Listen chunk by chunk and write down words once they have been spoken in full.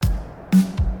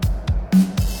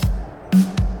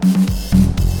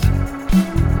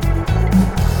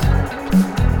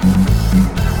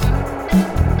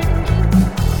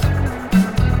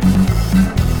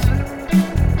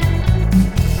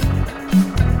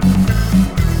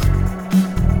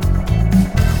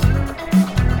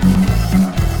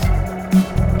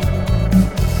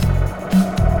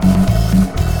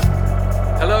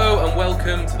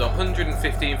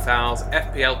Futsal's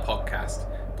FPL podcast,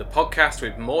 the podcast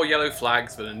with more yellow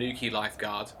flags than a Nuki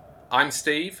lifeguard. I'm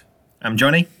Steve. I'm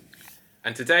Jonny.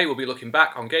 And today we'll be looking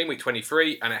back on game week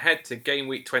 23 and ahead to game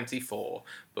week 24.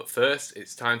 But first,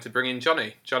 it's time to bring in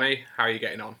Jonny. Jonny, how are you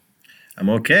getting on? I'm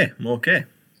okay.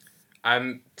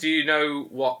 Do you know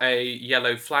what a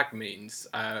yellow flag means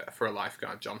for a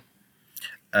lifeguard, John?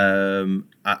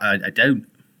 I don't.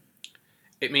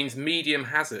 It means medium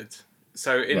hazard.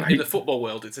 So in the football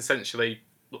world, it's essentially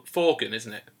Forgan,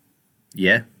 isn't it?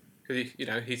 Yeah. Because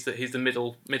he's the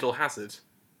middle hazard.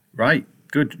 Right.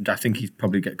 Good. I think he'd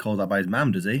probably get called out by his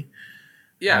mum, does he?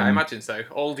 Yeah, I imagine so.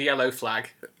 Old yellow flag.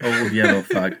 Old yellow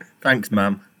flag. Thanks,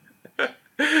 ma'am.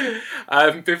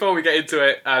 Before we get into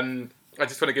it, I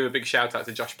just want to give a big shout out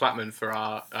to Josh Plattman for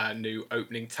our new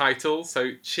opening title.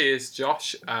 So cheers,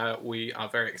 Josh. We are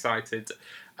very excited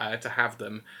to have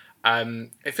them.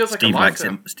 It feels like Steve a likes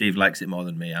lifetime. Steve likes it more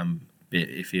than me. I'm a bit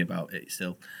iffy about it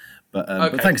still, but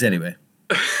Okay. thanks anyway.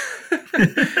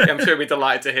 Yeah, I'm sure we'll be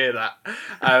delighted to hear that.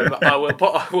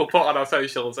 We'll put on our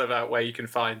socials about where you can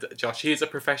find Josh. He is a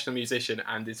professional musician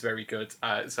and is very good.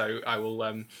 So I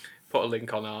will put a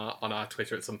link on our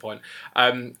Twitter at some point.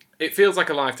 It feels like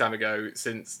a lifetime ago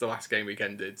since the last game week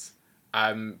ended.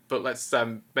 But let's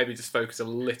maybe just focus a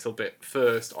little bit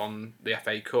first on the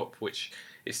FA Cup, which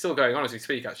is still going on as we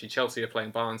speak. Actually, Chelsea are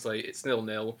playing Barnsley. It's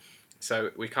 0-0.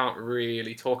 So we can't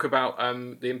really talk about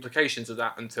the implications of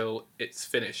that until it's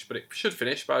finished. But it should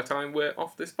finish by the time we're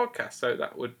off this podcast. So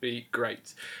that would be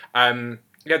great. The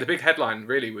big headline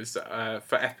really was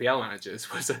for FPL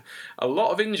managers was a lot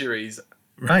of injuries.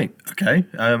 Right. Okay.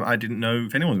 I didn't know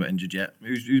if anyone got injured yet.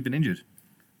 Who's been injured?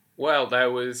 Well, there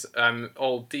was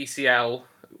old DCL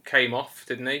came off,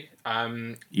 didn't he?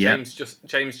 James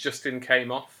Justin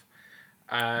came off.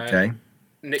 Okay.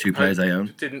 Nick Two players Pope I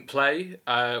own. didn't play.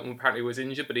 Apparently was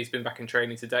injured, but he's been back in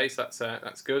training today, so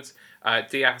that's good.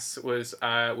 Diaz was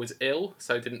ill,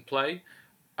 so didn't play.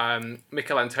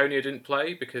 Mikel Antonio didn't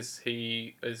play because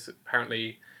he has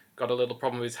apparently got a little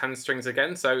problem with his hamstrings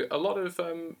again. So a lot of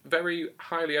very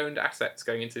highly owned assets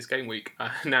going into this game week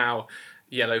are now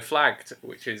yellow flagged,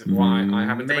 which is why I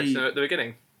happened to mention it at the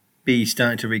beginning. Be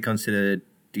starting to reconsider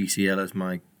DCL as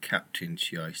my captain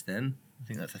choice then. I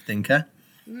think that's a thinker.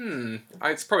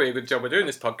 It's probably a good job we're doing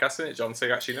this podcast, isn't it, John? So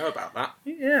you actually know about that.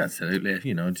 Yeah, absolutely.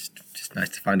 Just nice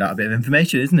to find out a bit of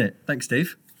information, isn't it? Thanks,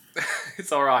 Steve.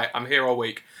 It's all right. I'm here all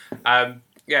week. The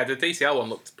DCL one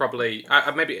looked probably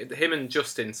maybe him and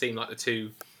Justin seem like the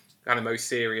two kind of most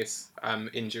serious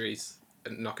injuries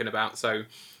knocking about. So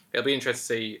it'll be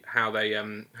interesting to see how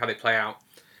they play out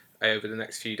over the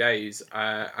next few days.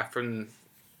 From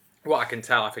what I can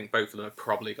tell, I think both of them are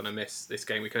probably going to miss this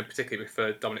game week, and particularly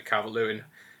for Dominic Calvert-Lewin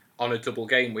on a double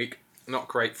game week. Not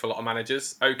great for a lot of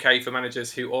managers. Okay for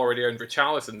managers who already owned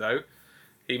Richarlison, though.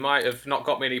 He might have not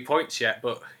got many points yet,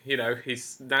 but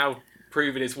he's now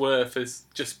proven his worth as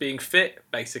just being fit,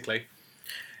 basically.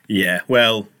 Yeah,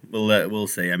 well, we'll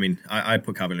see. I mean, I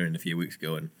put Calvert-Lewin in a few weeks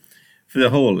ago, and for the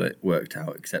whole it worked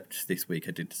out, except this week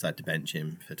I did decide to bench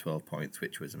him for 12 points,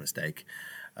 which was a mistake,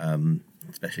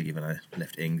 especially given I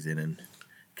left Ings in and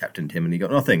captained him and he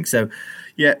got nothing. So,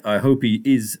 yeah, I hope he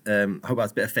is. I hope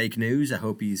that's a bit of fake news. I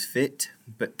hope he's fit,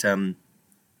 but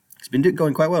he's been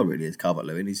going quite well, really, as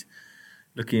Calvert-Lewin. He's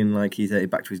looking like he's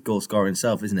back to his goal scoring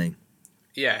self, isn't he?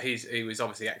 Yeah, he was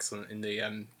obviously excellent in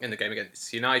the game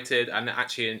against United, and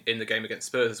actually in the game against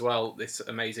Spurs as well. This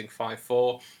amazing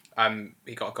 5-4.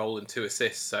 He got a goal and 2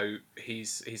 assists, so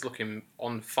he's looking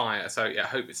on fire. So yeah, I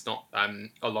hope it's not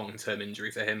a long-term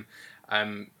injury for him.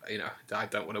 I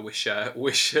don't want to wish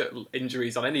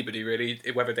injuries on anybody really,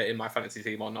 whether they're in my fantasy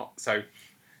team or not. So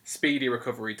speedy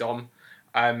recovery, Dom.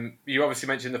 You obviously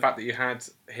mentioned the fact that you had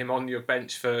him on your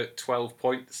bench for 12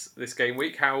 points this game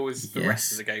week. How was the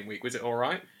rest of the game week? Was it all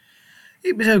right?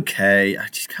 It was okay. I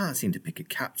just can't seem to pick a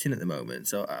captain at the moment.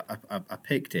 So I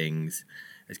picked Ings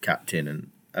as captain,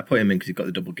 and I put him in because he's got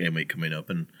the double game week coming up,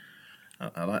 and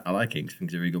I like Ings. I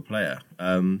think he's a really good player.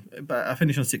 But I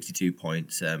finished on 62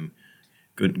 points.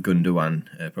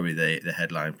 Gundogan, probably the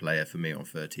headline player for me on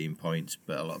 13 points,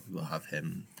 but a lot of people have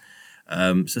him.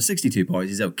 So 62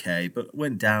 points is okay, but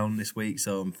went down this week,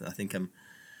 so I think I'm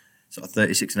sort of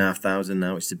 36,500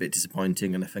 now, which is a bit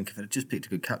disappointing. And I think if I'd just picked a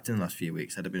good captain the last few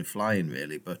weeks, I'd have been flying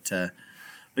really. But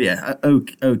yeah,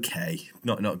 okay,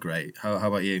 not great. How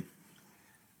about you?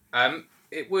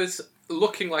 It was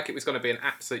looking like it was going to be an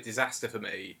absolute disaster for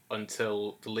me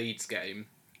until the Leeds game.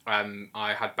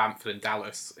 I had Bamford and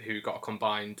Dallas, who got a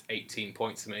combined 18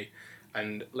 points to me,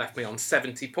 and left me on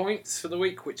 70 points for the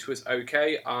week, which was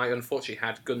okay. I unfortunately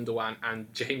had Gundogan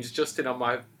and James Justin on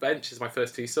my bench as my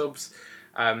first two subs.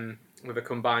 with a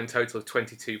combined total of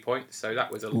 22 points. So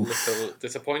that was a little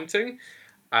disappointing.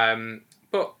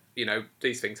 But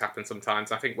these things happen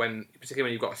sometimes. I think particularly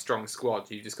when you've got a strong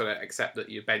squad, you've just got to accept that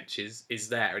your bench is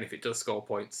there, and if it does score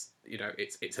points,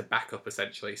 it's a backup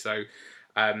essentially. So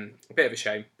a bit of a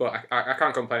shame, but I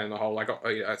can't complain on the whole. I got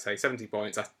I'd say 70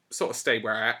 points. I sort of stayed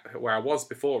where I was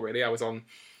before. Really, I was on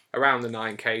around the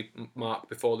 9k mark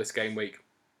before this game week.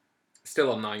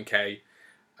 Still on 9k.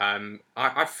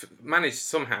 I've managed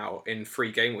somehow in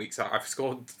 3 game weeks. I've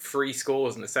scored 3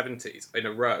 scores in the 70s in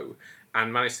a row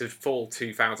and managed to fall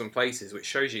 2,000 places, which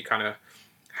shows you kind of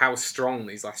how strong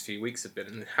these last few weeks have been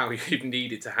and how you've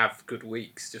needed to have good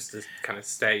weeks just to kind of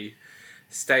stay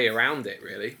around it,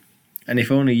 really. And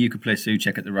if only you could play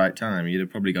Souček at the right time, you'd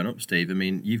have probably gone up, Steve. I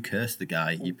mean, you've cursed the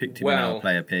guy. You picked him in our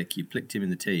player pick. You picked him in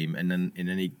the team, and then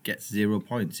he gets 0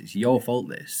 points. It's your fault,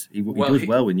 this. He does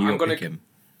well when you pick him.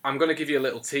 I'm going to give you a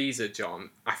little teaser, John.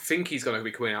 I think he's going to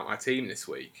be coming out my team this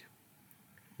week.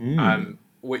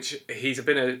 Which he's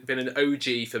been an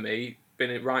OG for me.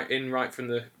 Been right from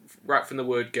the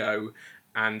word go,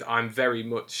 and I'm very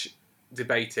much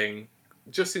debating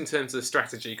just in terms of the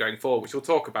strategy going forward, which we'll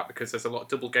talk about because there's a lot of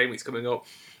double game weeks coming up.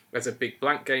 There's a big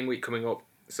blank game week coming up.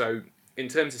 So in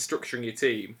terms of structuring your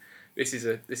team, this is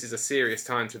a serious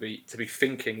time to be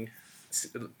thinking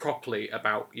properly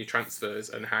about your transfers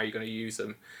and how you're going to use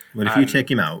them. Well, if you take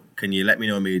him out, can you let me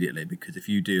know immediately? Because if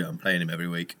you do, I'm playing him every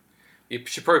week. You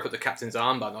should probably put the captain's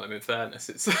armband on him. In fairness,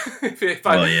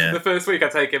 the first week I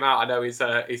take him out, I know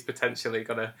he's potentially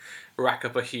going to rack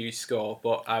up a huge score.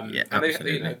 But and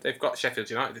they've got Sheffield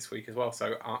United this week as well,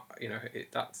 so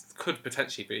that could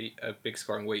potentially be a big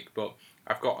scoring week. But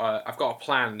I've got a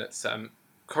plan that's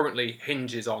currently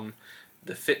hinges on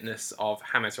the fitness of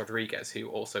James Rodriguez, who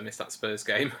also missed that Spurs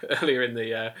game earlier in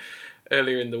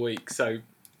the week. So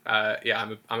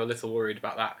I'm a little worried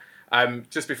about that.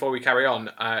 Just before we carry on,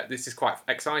 this is quite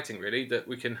exciting, really, that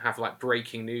we can have like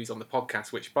breaking news on the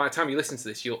podcast. Which by the time you listen to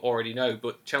this, you'll already know.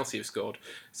 But Chelsea have scored,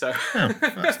 so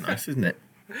that's nice, isn't it?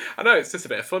 I know, it's just a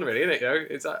bit of fun, really, isn't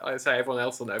it? It's I say everyone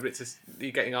else will know, but it's just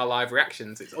you're getting our live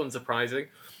reactions. It's unsurprising.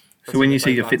 So when you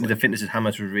say the fitness of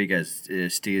James Rodriguez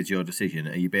steers your decision,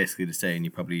 are you basically just saying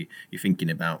you're thinking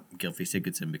about Gylfi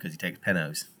Sigurdsson because he takes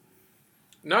penalties?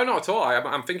 No, not at all.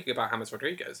 I'm thinking about James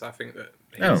Rodriguez. I think that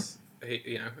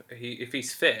if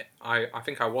he's fit, I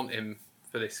think I want him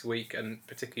for this week, and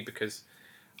particularly because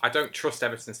I don't trust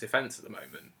Everton's defence at the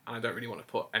moment, and I don't really want to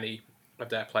put any of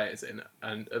their players in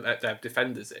and their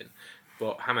defenders in.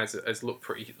 But James has looked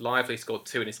pretty lively. Scored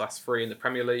 2 in his last 3 in the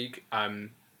Premier League.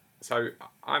 So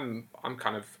I'm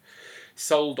kind of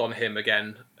sold on him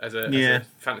again as a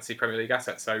fantasy Premier League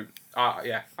asset. So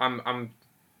I'm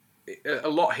a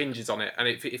lot hinges on it, and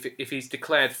if he's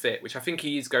declared fit, which I think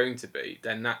he is going to be,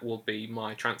 then that will be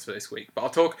my transfer this week.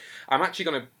 But I'm actually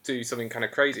going to do something kind of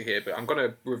crazy here, but I'm going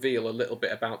to reveal a little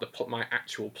bit about my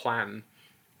actual plan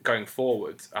going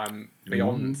forward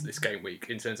beyond this game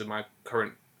week in terms of my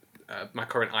current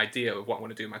idea of what I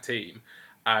want to do with my team.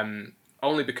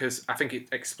 Only because I think it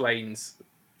explains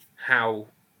how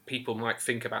people might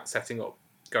think about setting up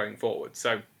going forward.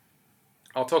 So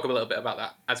I'll talk a little bit about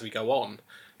that as we go on.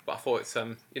 But I thought it's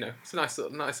it's a nice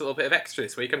little bit of extra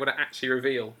this week. I'm going to actually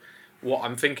reveal what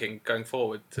I'm thinking going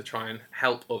forward to try and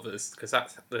help others, because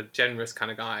that's the generous kind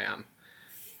of guy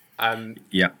I am.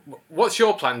 What's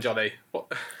your plan, Johnny?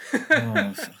 What?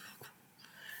 It's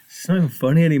not even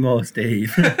funny anymore,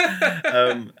 Steve.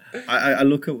 I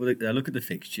look at the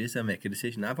fixtures. I make a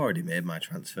decision. I've already made my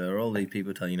transfer. All these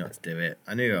people tell you not to do it.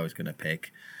 I knew I was going to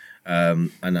pick.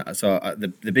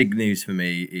 The big news for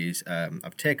me is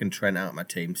I've taken Trent out of my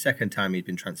team. Second time he's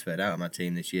been transferred out of my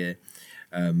team this year.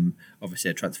 Obviously,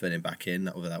 I transferred him back in.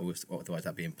 Otherwise,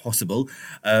 that'd be impossible.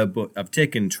 But I've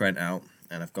taken Trent out,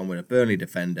 and I've gone with a Burnley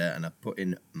defender, and I've put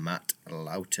in Matt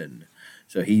Loughton.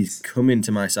 So he's come into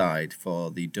my side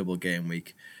for the double game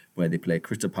week where they play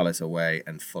Crystal Palace away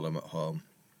and Fulham at home.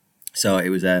 So it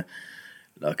was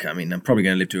look, I mean, I'm probably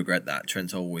going to live to regret that.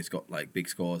 Trent's always got like big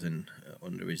scores and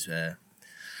under his.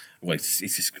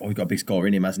 He's just always got a big score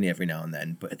in him, hasn't he? Every now and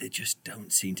then, but they just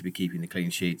don't seem to be keeping the clean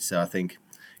sheets. So I think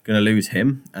going to lose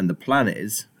him. And the plan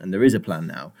is, and there is a plan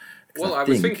now. Well, I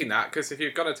was thinking that because if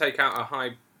you're going to take out a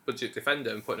high budget defender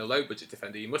and put in a low budget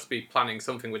defender, you must be planning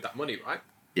something with that money, right?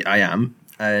 Yeah, I am,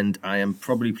 and I am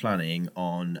probably planning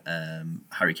on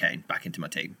Harry Kane back into my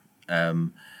team.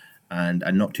 And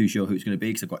I'm not too sure who it's going to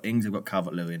be because I've got Ings, I've got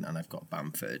Calvert-Lewin, and I've got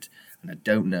Bamford. And I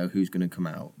don't know who's going to come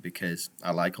out because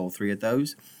I like all 3 of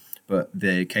those. But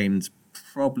the Kane's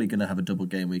probably going to have a double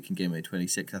game week in game week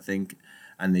 26, I think.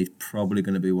 And they're probably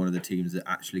going to be one of the teams that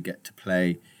actually get to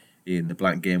play in the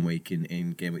blank game week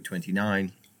in game week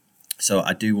 29. So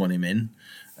I do want him in.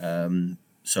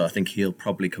 So I think he'll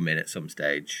probably come in at some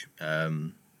stage.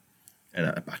 And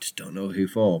I just don't know who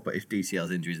for. But if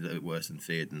DCL's injuries are a little worse than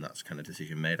feared, then that's kind of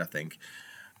decision made, I think.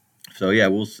 So yeah,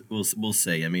 we'll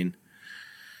see. I mean,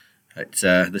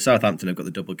 the Southampton have got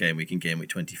the double game week in game week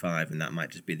 25, and that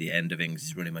might just be the end of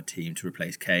Ings running my team to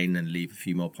replace Kane and leave a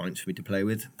few more points for me to play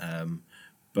with.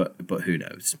 But who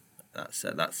knows?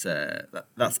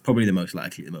 That's probably the most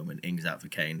likely at the moment. Ings out for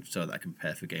Kane, so that I can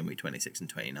prepare for game week 26 and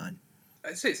 29.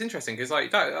 It's interesting because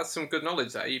like that's some good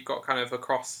knowledge there. You've got kind of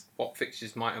across what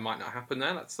fixtures might or might not happen there.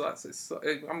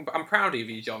 I'm proud of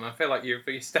you, John. I feel like you're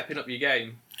stepping up your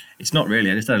game. It's not really.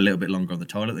 I just had a little bit longer on the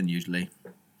toilet than usually.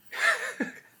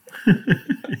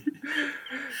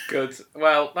 Good.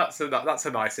 Well, that's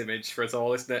a nice image for us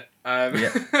all, isn't it?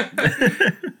 Yeah.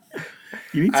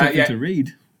 You need something to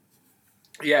read.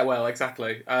 Yeah. Well,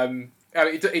 exactly.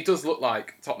 It does look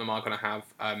like Tottenham are going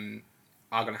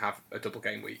to have a double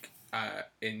game week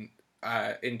in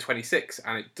 26,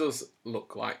 and it does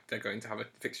look like they're going to have a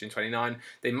fixture in 29.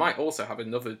 They might also have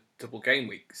another double game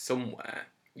week somewhere.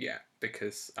 Yeah,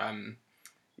 because I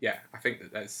think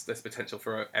that there's potential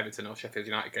for Everton or Sheffield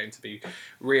United game to be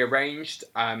rearranged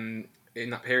in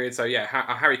that period. So yeah,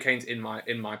 Harry Kane's in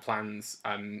my plans.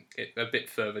 A bit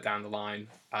further down the line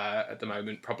at the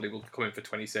moment. Probably will come in for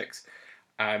 26.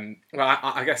 Well,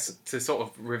 I guess to sort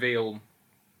of reveal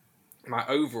my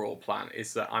overall plan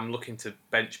is that I'm looking to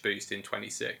bench boost in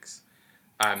 26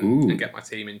 and get my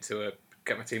team into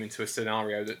a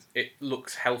scenario that it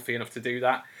looks healthy enough to do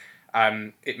that.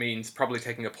 It means probably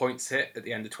taking a points hit at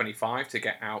the end of 25 to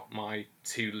get out my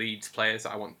 2 Leeds players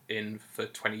that I want in for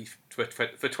 25.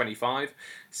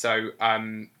 So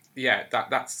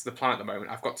that's the plan at the moment.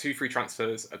 I've got 2 free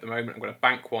transfers at the moment. I'm going to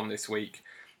bank 1 this week.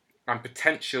 I'm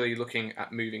potentially looking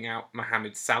at moving out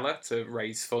Mohamed Salah to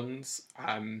raise funds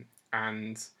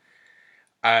and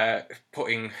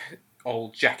putting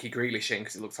old Jackie Grealish in,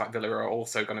 because it looks like Villa are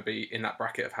also going to be in that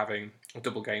bracket of having a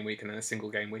double game week and then a single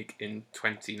game week in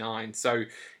 29. So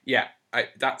yeah,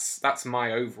 that's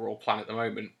my overall plan at the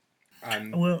moment.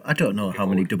 Well, I don't know how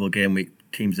many double game week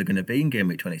teams are going to be in game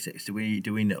week 26. Do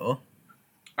we know?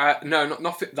 No,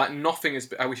 nothing. Like nothing has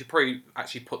been. We should probably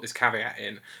actually put this caveat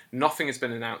in. Nothing has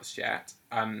been announced yet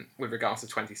with regards to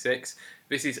 26.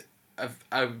 This is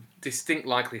a distinct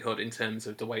likelihood in terms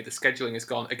of the way the scheduling has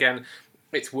gone. Again,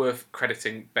 it's worth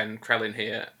crediting Ben Crellin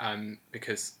here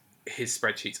because his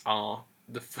spreadsheets are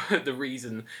the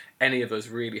reason any of us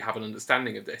really have an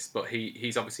understanding of this. But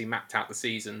he's obviously mapped out the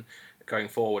season going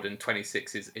forward, and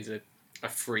 26 is a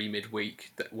free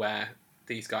midweek where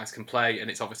these guys can play,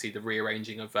 and it's obviously the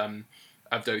rearranging of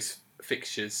those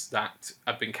fixtures that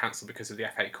have been cancelled because of the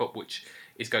FA Cup, which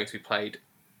is going to be played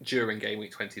during game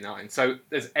week 29. So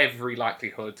there's every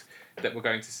likelihood that we're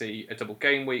going to see a double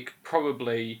game week,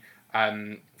 probably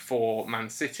for Man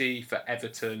City, for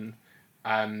Everton.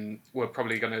 We're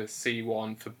probably going to see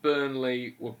one for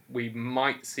Burnley. We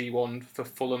might see one for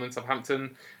Fulham and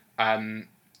Southampton. And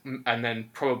then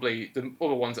probably the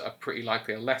other ones that are pretty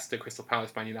likely are Leicester, Crystal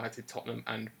Palace, Man United, Tottenham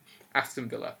and Aston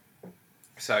Villa.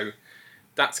 So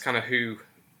that's kind of who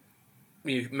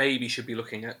you maybe should be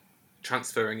looking at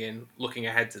transferring in, looking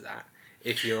ahead to that,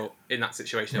 if you're in that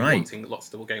situation of wanting lots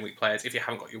of double game week players, if you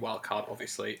haven't got your wild card,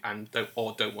 obviously, and don't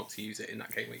want to use it in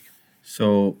that game week.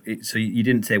 So you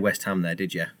didn't say West Ham there,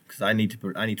 did you? Because I need to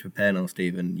prepare now,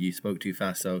 Stephen. You spoke too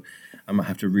fast, so I might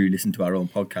have to re-listen to our own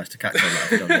podcast to catch on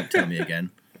that. If you don't tell me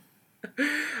again.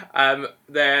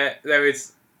 There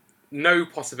is no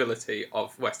possibility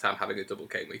of West Ham having a double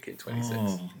game week in 26.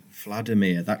 Oh,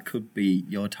 Vladimir, that could be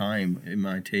your time in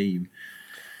my team.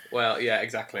 Well, yeah,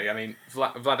 exactly. I mean,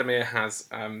 Vladimir has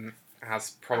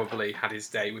probably had his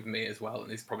day with me as well,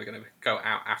 and he's probably going to go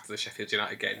out after the Sheffield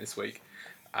United game this week.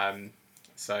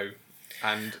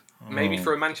 Maybe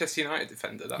for a Manchester United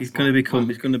defender, that's he's going to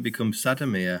become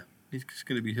Sadamir. He's just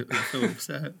going to be so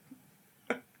upset.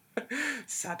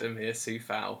 Sadamir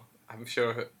Soufal. I'm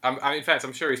sure. In fact,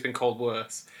 I'm sure he's been called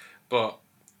worse, but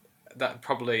that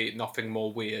probably nothing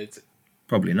more weird.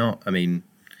 Probably not. I mean,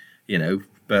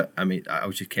 but I mean, I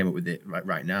just came up with it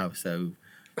right now, so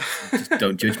just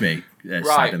don't judge me,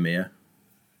 right. Sadamir.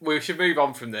 We should move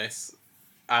on from this.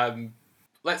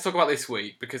 Let's talk about this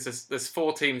week, because there's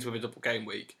 4 teams with a double game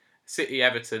week: City,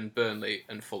 Everton, Burnley,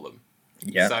 and Fulham.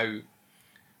 Yeah. So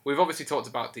we've obviously talked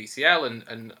about DCL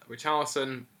and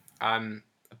Richarlison,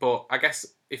 but I guess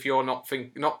if you're not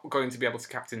going to be able to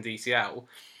captain DCL,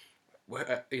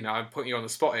 I'm putting you on the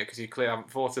spot here because you clearly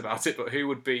haven't thought about it. But who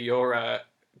would be your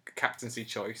captaincy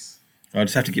choice? I'll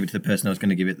just have to give it to the person I was going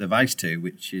to give it the advice to,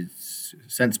 which is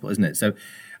sensible, isn't it? So,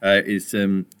 I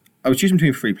was choosing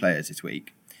between 3 players this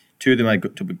week: Two of them had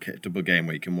got double game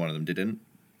week, and one of them didn't.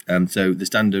 So the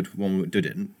standard one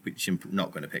didn't, which I'm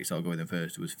not going to pick, so I'll go with them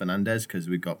first, was Fernandes, because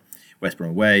we've got West Brom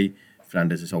away.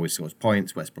 Fernandes has always scores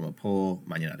points. West Brom are poor.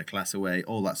 Man United class away.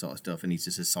 All that sort of stuff, and he's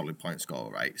just a solid point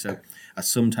scorer, right? So I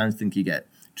sometimes think you get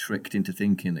tricked into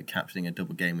thinking that captaining a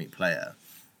double game week player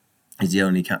is the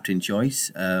only captain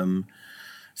choice.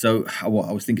 So I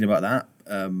was thinking about that.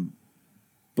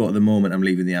 But at the moment, I'm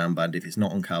leaving the armband if it's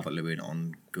not on Calvert-Lewin,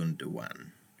 on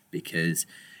Gundogan, because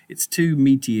it's two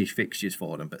meaty-ish fixtures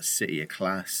for them, but City are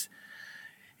class.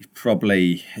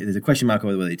 There's a question mark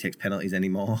over whether he takes penalties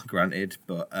anymore, granted,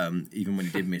 but even when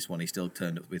he did miss one, he still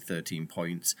turned up with 13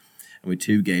 points. And with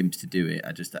 2 games to do it,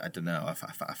 I don't know.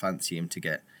 I fancy him to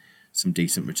get some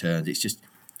decent returns. It's just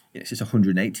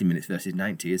 180 minutes versus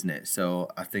 90, isn't it?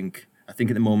 So I think at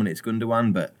the moment it's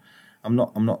Gundogan, but I'm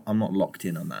not locked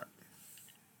in on that.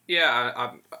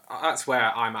 Yeah, that's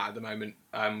where I'm at the moment.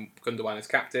 Gundogan is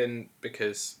captain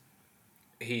because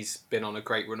he's been on a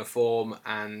great run of form,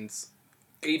 and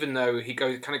even though he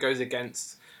goes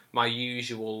against my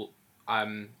usual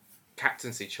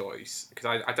captaincy choice,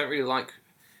 because I don't really like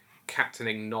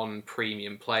captaining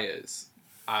non-premium players.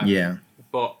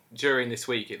 But during this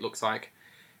week, it looks like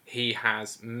he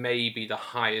has maybe the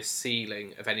highest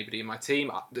ceiling of anybody in my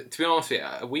team. To be honest with you,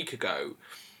 a week ago,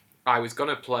 I was going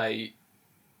to play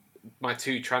my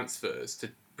 2 transfers to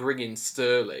bring in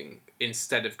Sterling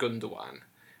instead of Gundogan,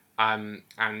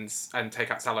 and take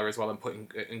out Salah as well and put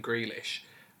in Grealish.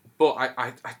 But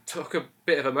I took a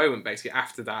bit of a moment basically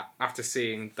after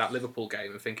seeing that Liverpool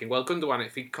game and thinking, well, Gundogan,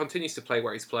 if he continues to play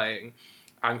where he's playing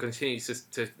and continues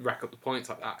to rack up the points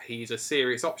like that, he's a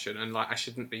serious option, and I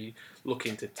shouldn't be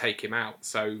looking to take him out.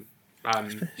 So,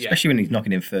 especially when he's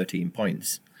knocking in 13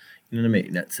 points, you know what I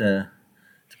mean? That's a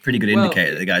pretty good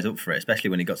indicator that the guy's up for it, especially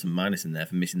when he got some minus in there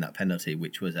for missing that penalty,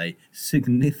 which was a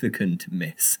significant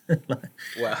miss.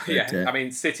 I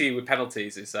mean, City with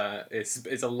penalties is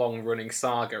a long running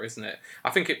saga, isn't it? I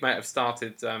think it might have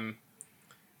started.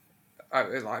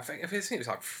 I think it was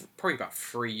like probably about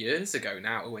 3 years ago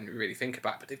now when we really think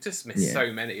about it, but they've just missed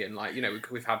so many, and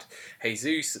we've had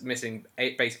Jesus missing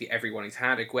basically everyone he's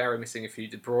had, Aguero missing a few,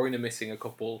 De Bruyne missing a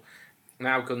couple,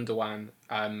 now Gundogan,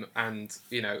 and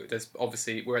there's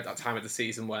obviously we're at that time of the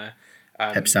season where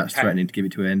Pep starts threatening to give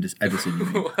it to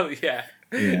Ederson. Well, yeah,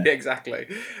 exactly.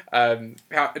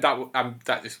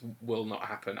 That just will not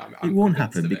happen. It won't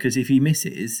happen because if he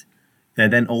misses, they're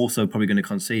then also probably going to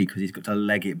concede because he's got to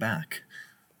leg it back.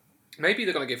 Maybe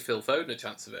they're going to give Phil Foden a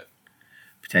chance of it.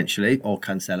 Potentially, or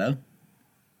Cancelo.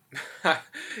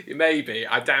 Maybe.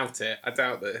 I doubt it. I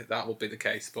doubt that will be the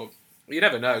case, but you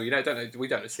never know. Don't know. We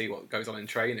don't see what goes on in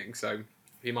training, so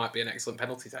he might be an excellent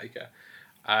penalty taker.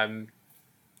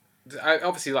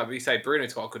 Obviously, like we say,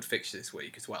 Bruno's got a good fixture this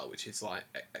week as well, which is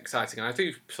exciting, and I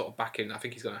do sort of back in. I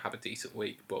think he's going to have a decent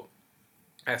week, but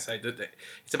I say that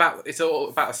it's all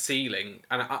about a ceiling,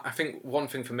 and I think one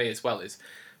thing for me as well is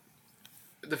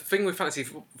the thing with fantasy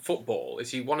football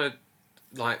is you want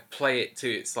to play it to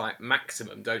its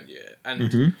maximum, don't you?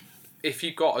 And if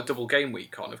you've got a double game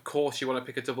week on, of course you want to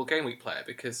pick a double game week player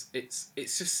because it's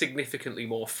just significantly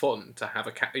more fun to have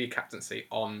your captaincy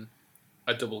on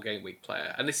a double game week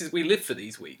player. And we live for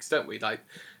these weeks, don't we?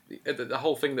 The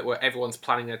whole thing that everyone's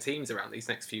planning their teams around these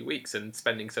next few weeks and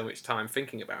spending so much time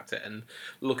thinking about it and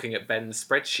looking at Ben's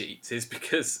spreadsheets is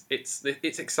because it's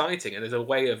exciting, and there's a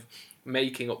way of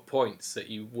making up points that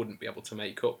you wouldn't be able to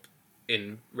make up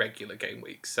in regular game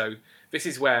weeks. So this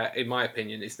is where, in my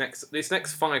opinion, this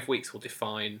next 5 weeks will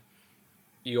define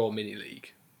your mini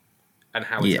league and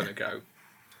how it's going to go.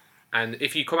 And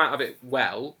if you come out of it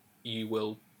well,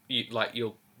 you'll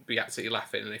be absolutely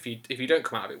laughing, and if you don't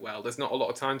come out of it well, there's not a lot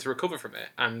of time to recover from it,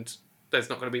 and there's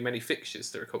not going to be many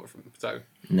fixtures to recover from. So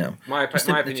no, my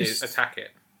opinion is attack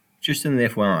it. Just in the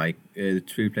FYI, the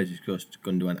 2 players discussed,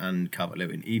 Gundogan and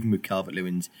Calvert-Lewin. Even with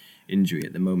Calvert-Lewin's injury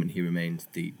at the moment, he remains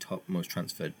the top most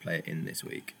transferred player in this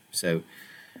week. So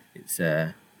it's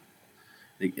I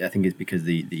think it's because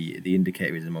the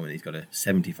indicator is at the moment he's got a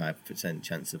 75%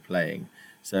 chance of playing.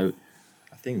 So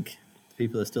I think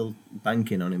people are still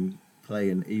banking on him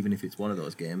playing, even if it's one of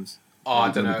those games. I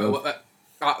don't know.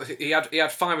 He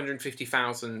had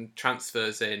 550,000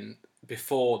 transfers in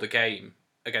before the game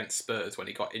against Spurs when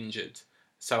he got injured.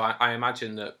 So I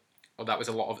imagine that was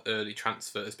a lot of early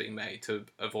transfers being made to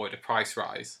avoid a price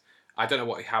rise. I don't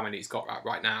know how many he's got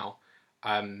right now,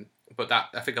 but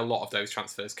I think a lot of those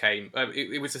transfers came.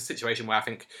 It was a situation where I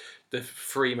think the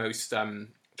 3 most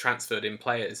transferred in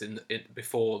players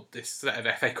before this set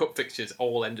of FA Cup fixtures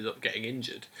all ended up getting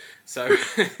injured. So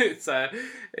it's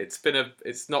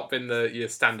not been your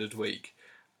standard week,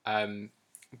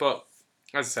 but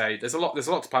as I say, there's a lot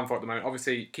to plan for at the moment.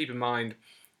 Obviously, keep in mind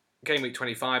game week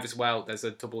 25 as well. There's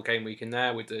a double game week in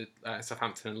there with the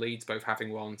Southampton and Leeds both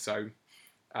having one. So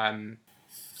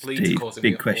Leeds are Steve, causing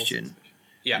me big all sorts. question.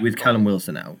 Yeah, With go on. Callum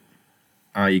Wilson out,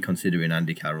 are you considering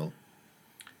Andy Carroll?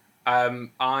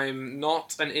 I'm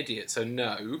not an idiot, so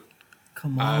no.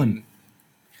 Come on,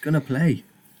 he's gonna play.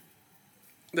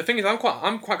 The thing is, I'm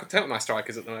quite content with my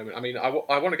strikers at the moment. I mean, I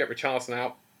want to get Richarlison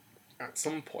out at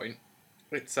some point.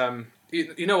 It's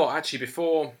you know what? Actually,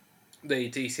 before the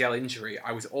DCL injury,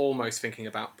 I was almost thinking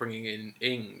about bringing in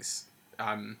Ings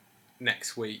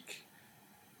next week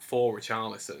for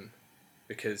Richarlison,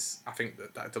 because I think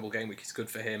that double game week is good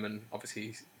for him, and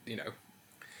obviously, you know,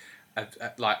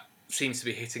 like seems to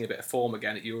be hitting a bit of form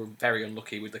again. You were very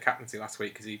unlucky with the captaincy last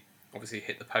week because he obviously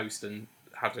hit the post and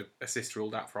had an assist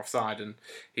ruled out for offside, and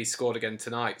he scored again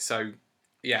tonight. So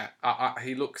yeah,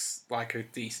 he looks like a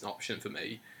decent option for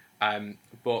me,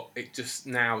 but it just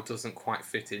now doesn't quite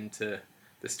fit into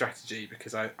the strategy,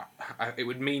 because it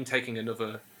would mean taking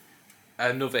another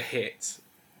hit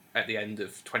at the end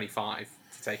of 25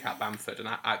 to take out Bamford, and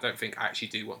I don't think I actually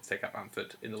do want to take out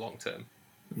Bamford in the long term.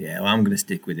 Yeah, well, I'm going to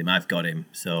stick with him. I've got him,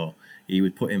 so he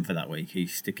would put him for that week.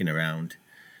 He's sticking around,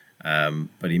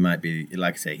 but he might be,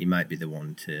 like I say, he might be the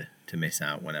one to miss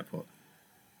out when I put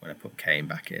Kane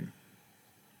back in.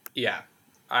 Yeah,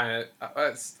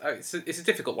 it's a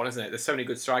difficult one, isn't it? There's so many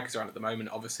good strikers around at the moment.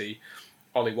 Obviously,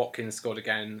 Ollie Watkins scored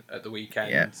again at the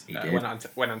weekend. Yeah, he did.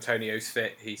 When Antonio's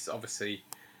fit, he's obviously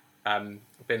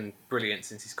been brilliant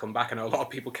since he's come back. I know a lot of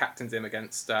people captained him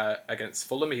against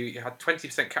Fulham. He had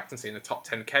 20% captaincy in the top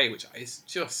 10k, which is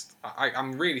just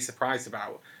I'm really surprised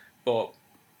about. But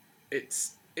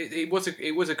it was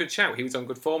a good shout. He was on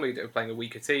good form. They were playing a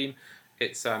weaker team.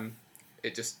 It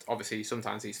just obviously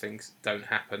sometimes these things don't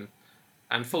happen,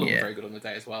 and Fulham were very good on the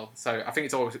day as well. So I think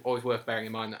it's always worth bearing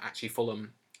in mind that actually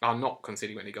Fulham are not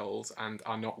conceding any goals and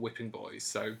are not whipping boys.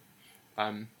 So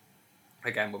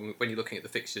again, when you're looking at the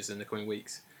fixtures in the coming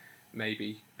weeks,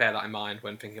 maybe bear that in mind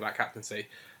when thinking about captaincy.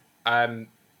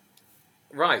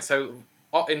 Right, so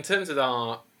in terms of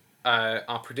our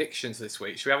predictions this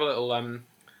week, should we have a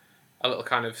little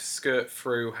kind of skirt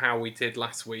through how we did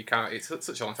last week? It's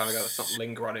such a long time ago, let's not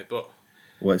linger on it, but...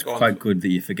 Well, it's quite good that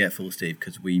you're forgetful, Steve,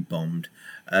 because we bombed.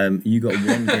 You got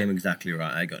one game exactly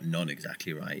right. I got none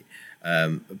exactly right.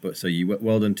 But so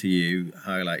well done to you.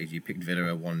 Highlighted you picked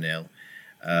Villa 1-0.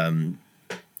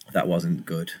 That wasn't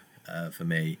good for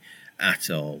me at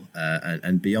all.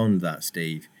 And beyond that,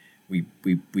 Steve, we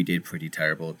did pretty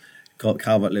terrible.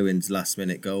 Calvert-Lewin's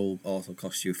last-minute goal also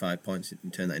cost you 5 points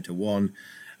and turned that into 1.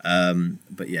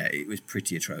 But yeah, it was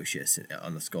pretty atrocious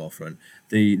on the score front.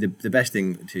 The best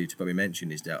thing to probably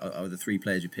mention is that of the 3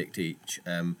 players you picked each,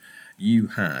 you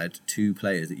had 2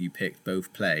 players that you picked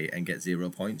both play and get 0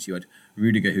 points. You had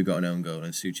Rudiger, who got an own goal,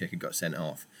 and Souček, who got sent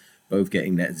off, both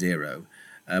getting net 0.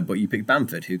 But you picked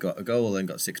Bamford, who got a goal and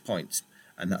got 6 points.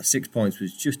 And that 6 points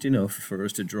was just enough for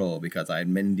us to draw, because I had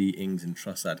Mendy, Ings and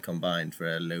Trossard combined for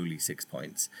a lowly 6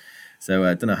 points. So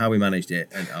I don't know how we managed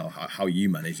it, and how you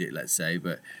managed it, let's say.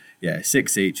 But yeah,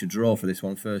 6 each, a draw for this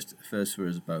one. First for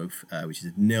us both, which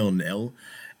is 0-0.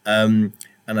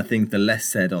 And I think the less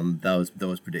said on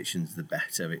those predictions, the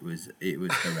better. It was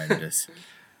horrendous.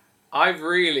 I've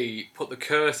really put the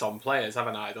curse on players,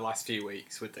 haven't I, the last few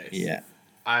weeks with this? Yeah.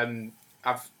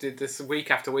 I've did this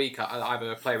week after week.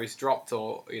 Either a player is dropped,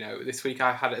 or this week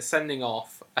I had a sending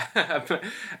off,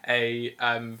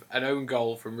 an own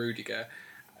goal from Rudiger,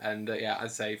 and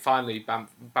I'd say finally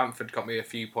Bamford got me a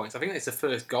few points. I think it's the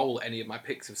first goal any of my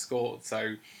picks have scored.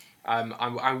 So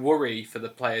I worry for the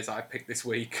players I picked this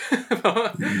week.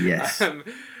 Yes.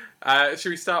 Should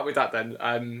we start with that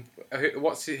then?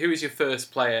 Who is your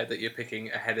first player that you're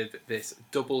picking ahead of this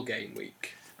double game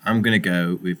week? I'm going to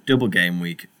go with double game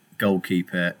week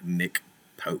goalkeeper Nick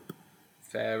Pope.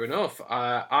 Fair enough.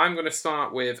 I'm going to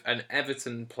start with an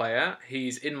Everton player.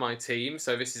 He's in my team,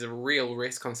 so this is a real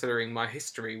risk considering my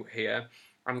history here.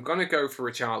 I'm going to go for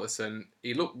Richarlison.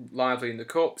 He looked lively in the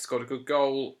cup, scored a good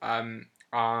goal. A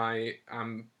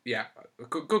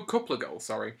good couple of goals.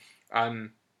 Sorry.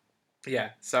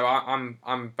 So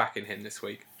I'm backing him this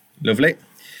week. Lovely.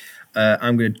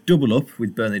 I'm going to double up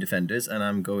with Burnley defenders, and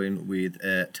I'm going with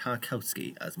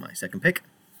Tarkowski as my second pick.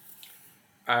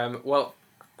 I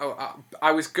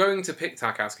was going to pick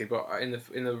Tarkowski, but in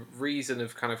the reason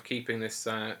of kind of keeping this,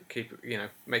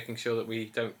 making sure that we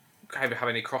don't have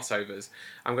any crossovers,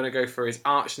 I'm going to go for his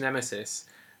arch nemesis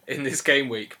in this game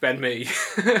week, Ben Mee.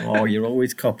 Oh, you're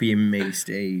always copying me,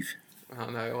 Steve. Oh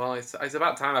no, well, it's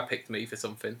about time I picked me for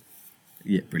something.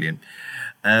 Yeah, brilliant.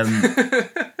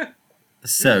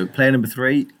 So, player number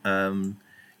 3,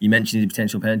 You mentioned the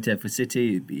potential penalty for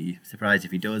City. I'd be surprised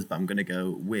if he does, but I'm going to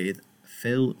go with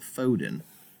Phil Foden.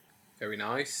 Very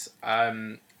nice.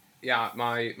 Yeah,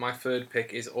 my third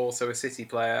pick is also a City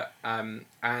player, and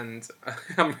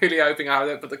I'm really hoping I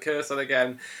don't put the curse on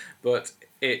again, but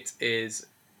it is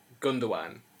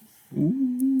Gundogan.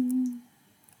 Ooh.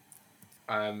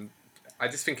 I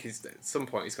just think at some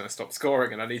point he's going to stop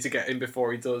scoring, and I need to get in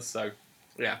before he does. So,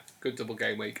 yeah, good double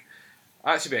game week.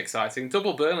 That should be exciting.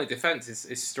 Double Burnley defence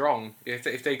is strong.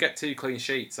 If they get 2 clean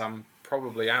sheets, I'm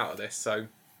probably out of this. So,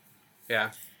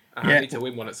 yeah, I need to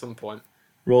win one at some point.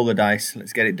 Roll the dice.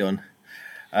 Let's get it done.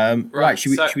 Right,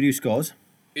 should we do scores?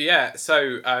 Yeah,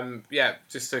 so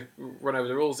just to run over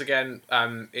the rules again,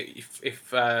 if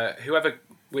whoever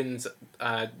wins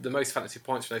the most fantasy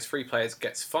points from those 3 players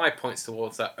gets 5 points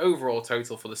towards that overall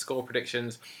total for the score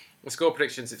predictions. The score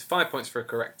predictions, it's 5 points for a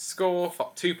correct score,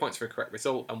 2 points for a correct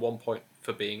result, and 1 point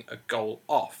for being a goal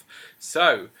off.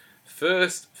 So,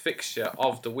 first fixture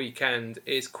of the weekend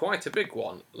is quite a big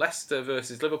one. Leicester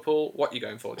versus Liverpool. What are you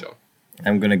going for, John?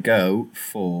 I'm going to go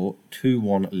for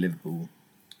 2-1 Liverpool.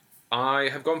 I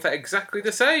have gone for exactly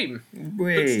the same.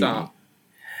 Good start.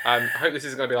 I hope this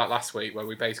isn't going to be like last week where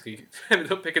we basically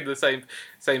ended up picking the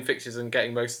same fixtures and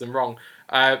getting most of them wrong.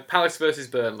 Palace versus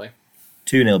Burnley.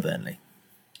 2-0 Burnley.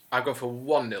 I've gone for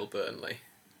 1-0 Burnley.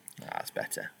 That's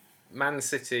better. Man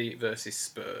City versus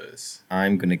Spurs.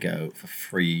 I'm going to go for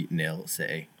 3-0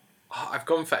 City. Oh, I've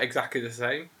gone for exactly the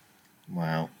same.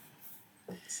 Wow.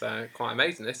 It's quite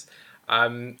amazing, this.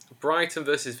 Brighton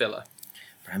versus Villa.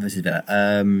 Brighton versus Villa.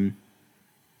 I'm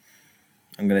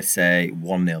going to say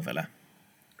 1-0 Villa.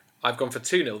 I've gone for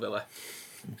 2-0 Villa.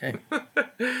 Okay.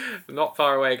 Not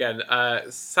far away again.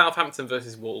 Southampton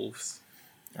versus Wolves.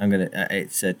 I'm going to.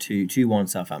 It's 2-1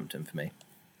 Southampton for me.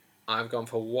 I've gone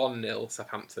for 1-0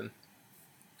 Southampton.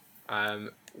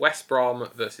 West Brom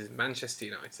versus Manchester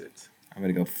United. I'm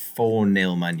going to go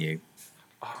 4-0 Man U.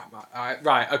 Oh,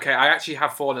 right, okay, I actually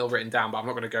have 4-0 written down, but I'm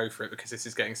not going to go for it because this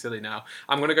is getting silly now.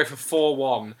 I'm going to go for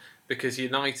 4-1 because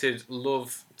United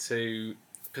love to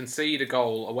concede a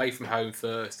goal away from home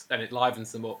first, and it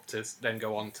livens them up to then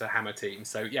go on to hammer teams.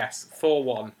 So, yes,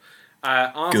 4-1.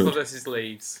 Arsenal versus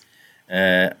Leeds.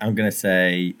 I'm going to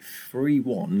say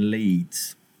 3-1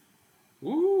 Leeds.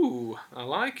 Ooh, I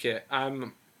like it.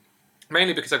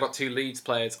 Mainly because I've got 2 Leeds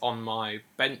players on my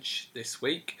bench this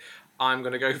week. I'm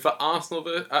going to go for Arsenal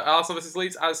versus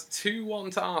Leeds as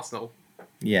 2-1 to Arsenal.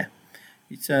 Yeah,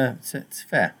 it's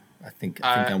fair. I think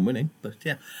I'm winning, but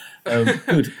yeah,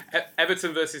 good.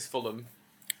 Everton versus Fulham.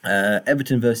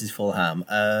 Everton versus Fulham.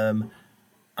 I'm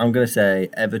going to say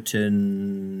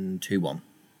Everton 2-1.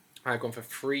 I've gone for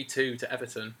 3-2 to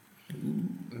Everton.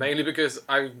 Mainly because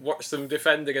I watched them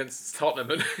defend against Tottenham,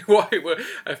 and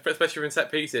especially from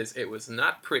set pieces, it was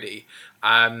not pretty.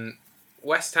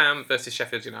 West Ham versus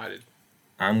Sheffield United.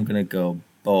 I'm going to go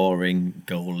boring,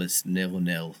 goalless,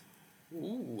 0-0.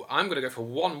 Ooh, I'm going to go for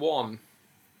 1-1.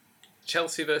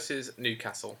 Chelsea versus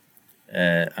Newcastle.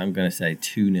 I'm going to say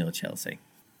 2-0 Chelsea.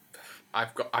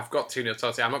 I've got 2-0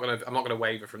 Chelsea. I'm not going to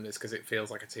waver from this because it feels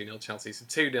like a 2-0 Chelsea. So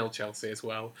 2-0 Chelsea as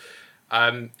well.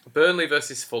 Burnley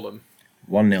versus Fulham.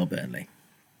 1-0 Burnley.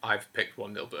 I've picked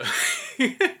 1-0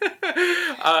 Burnley.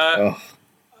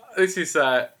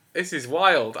 This is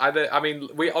wild. I mean,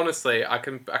 we honestly, I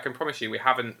can promise you, we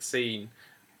haven't seen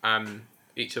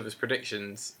each other's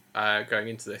predictions going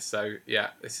into this. So yeah,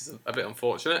 this is a bit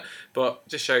unfortunate, but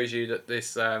just shows you that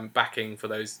this backing for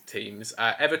those teams.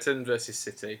 Everton versus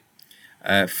City.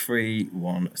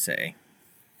 3-1 City.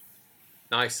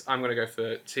 Nice. I'm going to go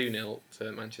for 2-0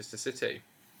 to Manchester City.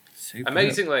 Super.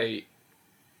 Amazingly,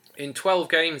 in 12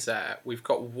 games there, we've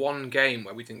got one game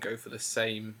where we didn't go for the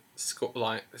same score,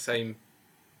 like the same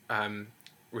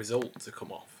result to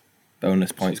come off.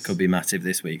 Bonus points could be massive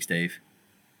this week, Steve.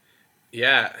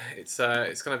 Yeah, it's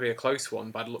going to be a close one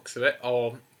by the looks of it,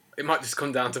 or it might just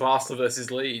come down to Arsenal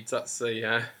versus Leeds. That's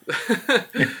the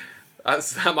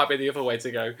that might be the other way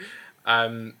to go.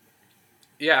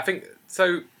 Yeah, I think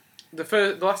so.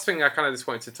 The last thing I kind of just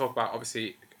wanted to talk about,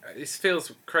 obviously, this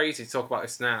feels crazy to talk about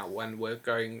this now when we're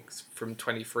going from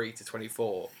 23 to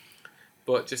 24,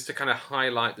 but just to kind of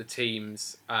highlight the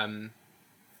teams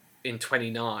in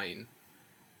 29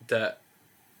 that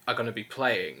are going to be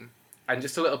playing, and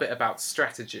just a little bit about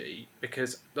strategy,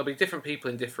 because there'll be different people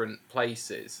in different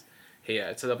places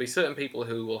here. So there'll be certain people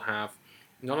who will have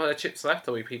none of their chips left,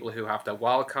 there'll be people who have their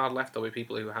wild card left, there'll be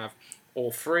people who have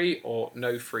all free or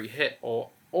no free hit,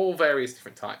 or all various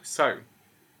different types. So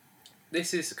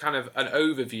this is kind of an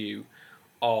overview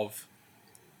of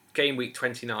game week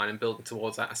 29 and building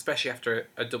towards that, especially after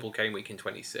a double game week in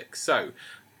 26. So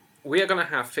we are going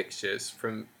to have fixtures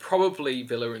from probably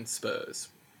Villa and Spurs,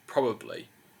 probably,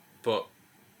 but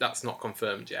that's not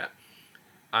confirmed yet.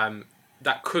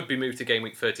 That could be moved to game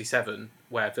week 37,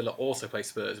 where Villa also play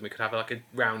Spurs, and we could have like a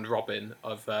round robin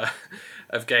of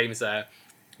of games there.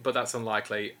 But that's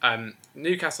unlikely.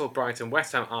 Newcastle, Brighton,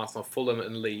 West Ham, Arsenal, Fulham,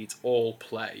 and Leeds all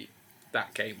play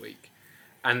that game week,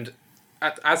 and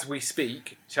as we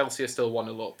speak, Chelsea are still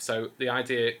 1-0 up. So the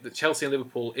idea that Chelsea and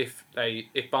Liverpool, if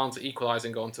Barnes equalise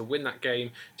and go on to win that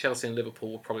game, Chelsea and Liverpool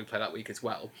will probably play that week as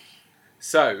well.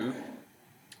 So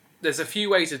there's a few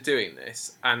ways of doing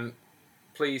this, and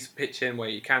please pitch in where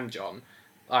you can, John.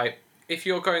 Like, if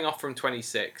you're going off from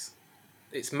 26,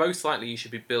 it's most likely you should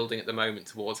be building at the moment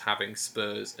towards having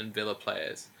Spurs and Villa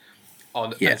players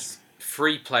on as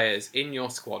free players in your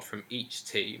squad from each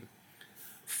team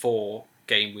for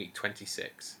game week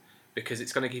 26, because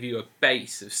it's going to give you a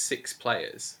base of 6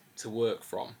 players to work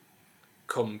from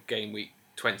come game week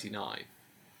 29.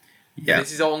 Yeah.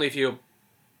 This is only if you're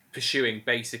pursuing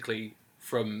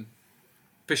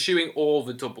all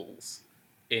the doubles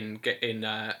in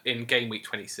game week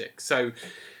 26. So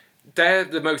they're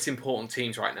the most important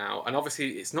teams right now, and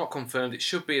obviously it's not confirmed. It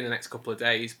should be in the next couple of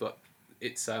days, but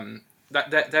it's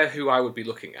they're who I would be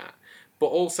looking at. But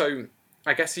also,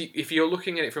 I guess if you're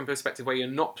looking at it from a perspective where you're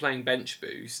not playing bench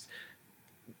boost,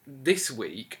 this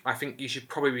week I think you should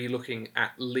probably be looking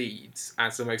at Leeds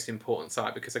as the most important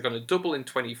side, because they're going to double in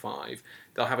 25,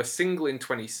 they'll have a single in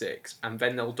 26, and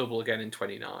then they'll double again in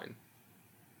 29.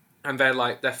 And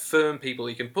they're firm people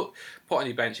you can put on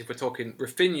your bench. If we're talking,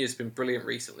 Rafinha's been brilliant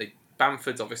recently.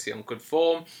 Bamford's obviously on good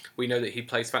form. We know that he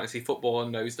plays fantasy football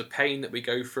and knows the pain that we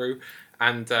go through.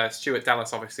 And Stuart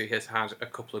Dallas obviously has had a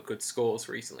couple of good scores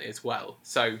recently as well.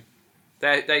 So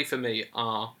they for me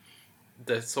are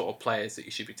the sort of players that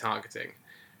you should be targeting.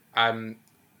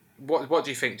 What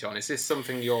do you think, John? Is this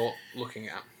something you're looking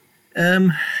at?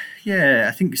 Yeah,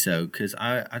 I think so, because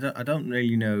I don't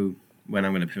really know when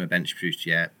I'm going to put my bench boost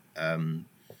yet. I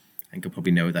think I'll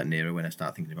probably know that nearer when I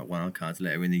start thinking about wildcards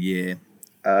later in the year.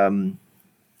 So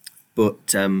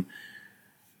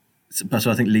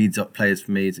I think Leeds players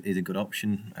for me is a good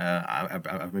option.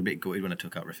 I'm a bit gutted when I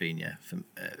took out Rafinha,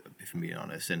 if I'm being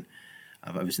honest. And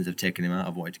ever since I've taken him out,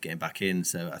 I've wanted to get him back in.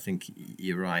 So I think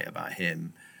you're right about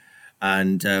him.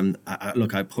 And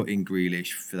I put in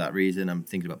Grealish for that reason. I'm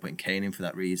thinking about putting Kane in for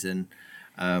that reason.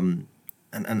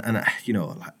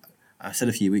 I said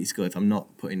a few weeks ago, if I'm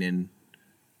not putting in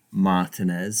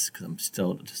Martinez, because I'm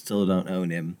still don't own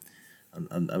him,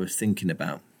 and I was thinking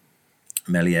about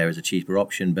Melier as a cheaper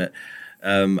option, but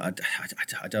I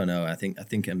don't know. I think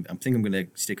I'm going to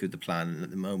stick with the plan. And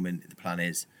at the moment, the plan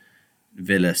is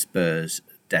Villa, Spurs,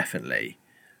 definitely.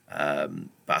 But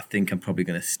I think I'm probably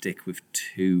going to stick with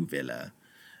 2 Villa,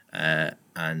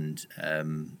 and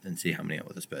see how many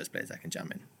other Spurs players I can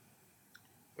jam in.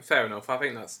 Fair enough. I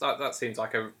think that seems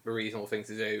like a reasonable thing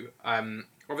to do.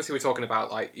 Obviously, we're talking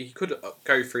about, like, you could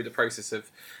go through the process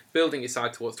of building your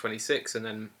side towards 26 and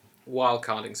then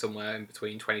wildcarding somewhere in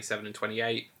between 27 and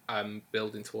 28,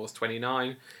 building towards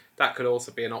 29. That could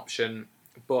also be an option.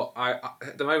 But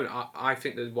at the moment, I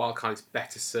think the wildcard is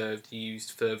better served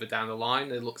used further down the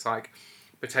line. It looks like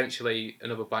potentially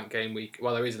another blank game week.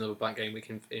 Well, there is another blank game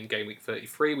week in game week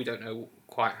 33. We don't know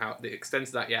quite how the extent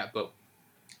of that yet, but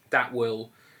that will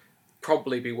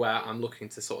probably be where I'm looking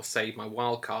to sort of save my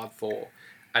wild card for,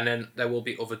 and then there will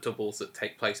be other doubles that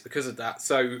take place because of that.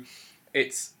 So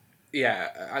it's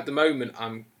at the moment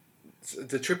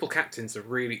the triple captains are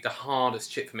really the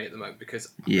hardest chip for me at the moment, because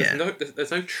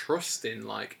there's no trust in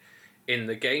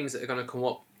the games that are going to come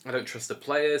up. I don't trust the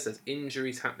players. There's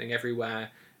injuries happening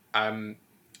everywhere, and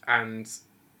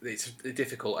it's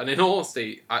difficult. And in all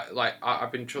honesty,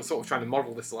 I've been sort of trying to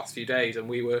model this the last few days, and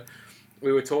we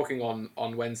were talking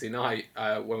on Wednesday night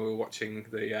when we were watching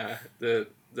the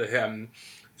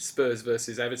Spurs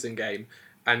versus Everton game,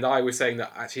 and I was saying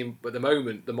that actually at the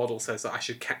moment the model says that I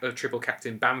should triple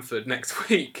captain Bamford next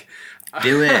week.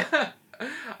 Do it.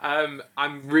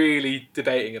 I'm really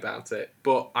debating about it,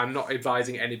 but I'm not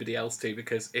advising anybody else to,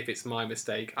 because if it's my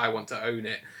mistake, I want to own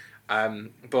it.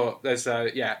 But there's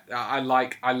I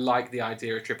like the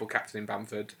idea of triple captaining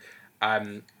Bamford.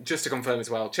 Just to confirm as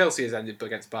well, Chelsea has ended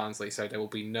against Barnsley, so there will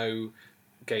be no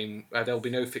game. There will be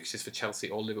no fixtures for Chelsea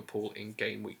or Liverpool in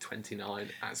game week 29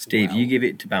 as Steve, well. you give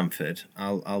it to Bamford.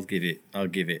 I'll give it.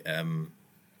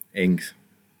 Ings.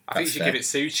 I think you should give it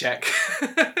Souček.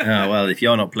 Oh, well, if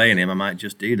you're not playing him, I might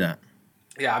just do that.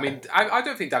 Yeah, I mean, I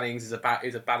don't think Danny Ings is a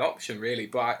bad option really,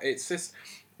 but it's just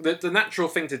the natural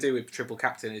thing to do with triple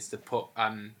captain is to put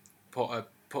a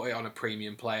put it on a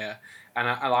premium player. And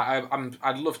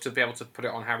I'd love to be able to put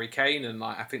it on Harry Kane, and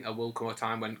I think there will come a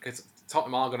time when, because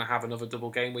Tottenham are going to have another double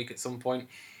game week at some point.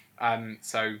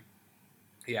 So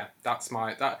yeah,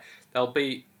 there'll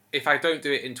be, if I don't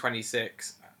do it in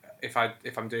 26, if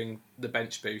I'm doing the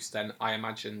bench boost, then I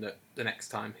imagine that the next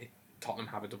time Tottenham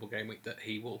have a double game week, that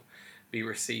he will be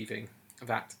receiving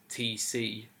that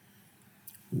TC.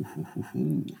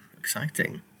 Ooh,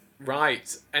 exciting.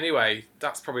 Right. Anyway,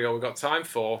 that's probably all we've got time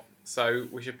for. So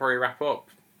we should probably wrap up.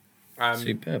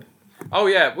 Superb. Oh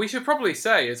yeah, we should probably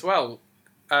say as well,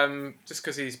 just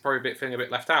because he's probably feeling a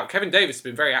bit left out. Kevin Davies has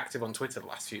been very active on Twitter the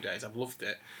last few days. I've loved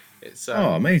it. It's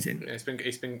amazing.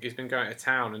 He's been going to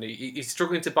town, and he's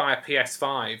struggling to buy a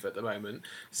PS5 at the moment.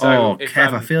 So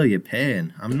Kev, I feel your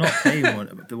pain. I'm not paying one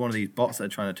of these bots that are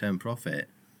trying to turn profit.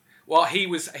 Well, he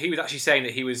was actually saying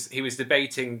that he was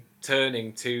debating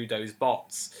turning to those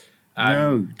bots.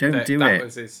 No, don't do it. That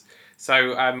was his. So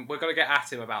we're going to get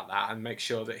at him about that and make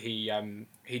sure that he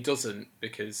doesn't,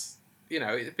 because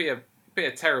it'd be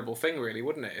a terrible thing, really,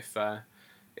 wouldn't it,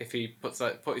 if he puts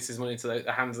his money into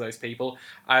the hands of those people.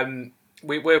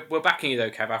 We're backing you though,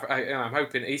 Kev. I'm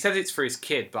hoping he says it's for his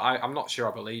kid, but I'm not sure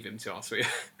I believe him, to be honest with you.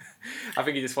 I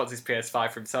think he just wants his PS5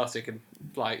 for himself so he can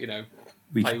we play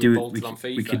could with do Bolton on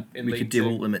FIFA. We could do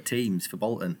Ultimate Teams for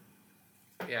Bolton.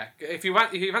 Yeah, if you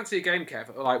fancy a game,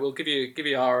 Kev, we'll give you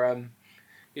our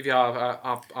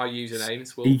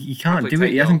usernames. He can't do it.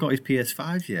 He hasn't got his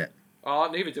PS5 yet. Oh,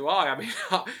 neither do I. I mean,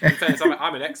 in fairness,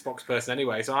 I'm an Xbox person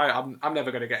anyway, so I'm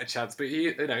never going to get a chance. But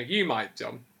you might,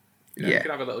 John. We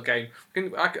can have a little game.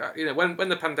 When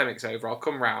the pandemic's over, I'll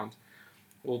come round.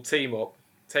 We'll team up,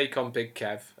 take on Big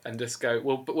Kev, and just go.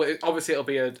 Obviously it'll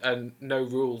be a no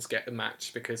rules get the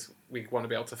match, because we want to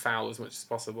be able to foul as much as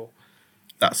possible.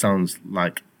 That sounds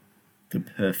like the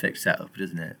perfect setup,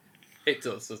 doesn't it? It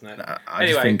does, doesn't it? I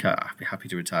just think I'd be happy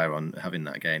to retire on having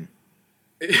that game.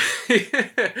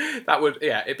 That would,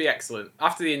 it'd be excellent.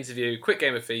 After the interview, quick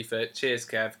game of FIFA. Cheers,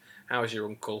 Kev. How's your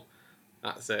uncle?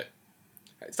 That's it.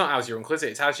 It's not how's your uncle, is it?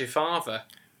 It's how's your father?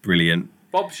 Brilliant.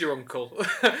 Bob's your uncle.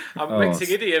 I'm mixing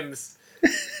idioms.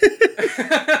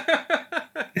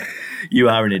 You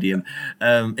are an idiot.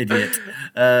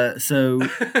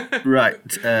 Right.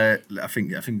 I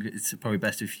think it's probably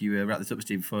best if you wrap this up,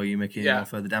 Steve, before you make any more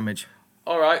further damage.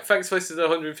 All right. Thanks for listening to the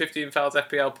 115 Fouls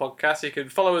FPL podcast. You can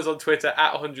follow us on Twitter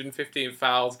at 115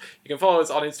 Fouls. You can follow us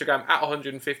on Instagram at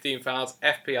 115 Fouls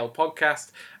FPL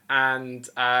podcast. And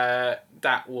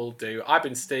that will do. I've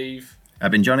been Steve.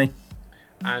 I've been Jonny.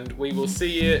 And we will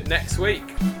see you next week.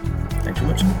 Thanks so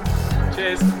much.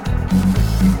 Cheers.